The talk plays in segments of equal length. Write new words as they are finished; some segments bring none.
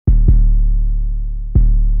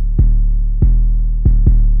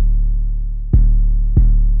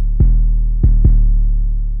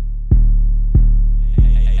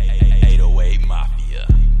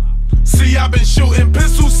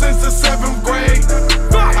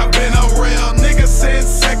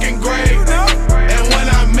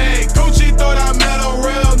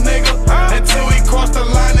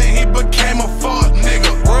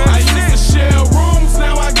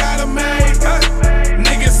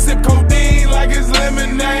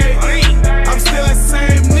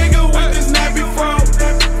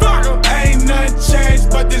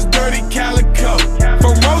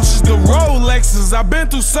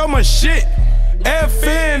shit.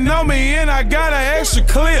 FN on me and I got an extra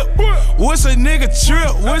clip. Wish a nigga trip,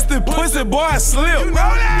 wish the pussy boy slip.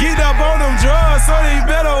 Get up on them drugs, so they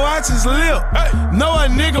better watch his lip. Know a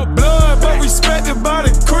nigga blood, but respected by the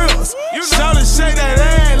Crips. Shout shake that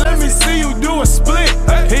ass, let me see you do a split.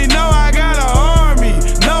 He know I got an army,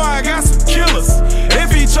 know I got some killers. If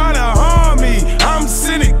he tryna harm me, I'm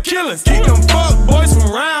sending killers. Keep them fuck boys from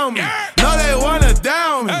around me. Know they wanna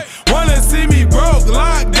down me, wanna see me broke,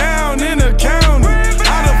 locked down in the county.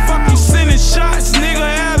 How the fuck you sending shots, nigga,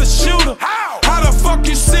 at a shooter? How the fuck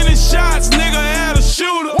you sending shots, nigga, at a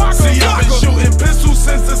shooter? See, I've been shooting pistols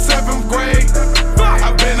since the 7th grade.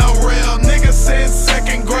 I've been a real nigga since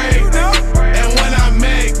 2nd grade. And when I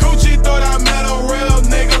met Gucci, thought I met a real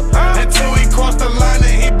nigga. Until he crossed the line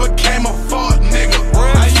and he became a fuck nigga.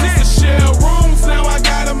 I used to share rooms, now I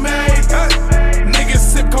got a maid. Niggas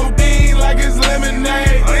sip codeine like it's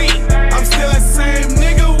lemonade. I'm still the same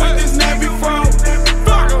nigga with this nappy fro.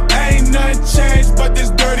 Ain't nothing changed but this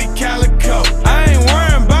dirty calico. I ain't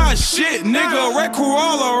worrying about shit, nigga, wreck crew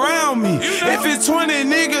all around me. If it's 20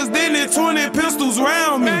 niggas, then it's 20 pistols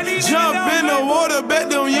round me. Jump in the water, bet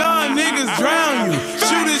them young niggas drown you.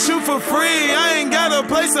 Shoot for free, I ain't got a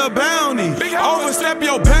place of bounty. Overstep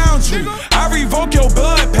your boundary, I revoke your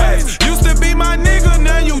blood pass. Used to be my nigga,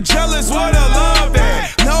 now you jealous, what a love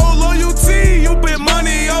at. No loyalty, you put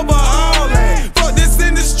money over all that. Fuck this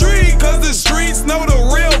industry, cause the streets know the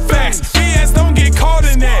real facts. BS don't get caught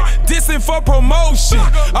in that, dissing for promotion.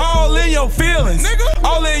 All in your feelings,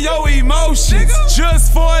 all in your emotions.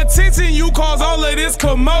 Just for attention, you cause all of this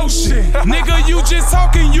commotion. Nigga, you just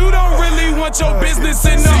talking, you don't really want your business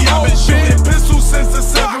in the See, I've been shooting pistols since the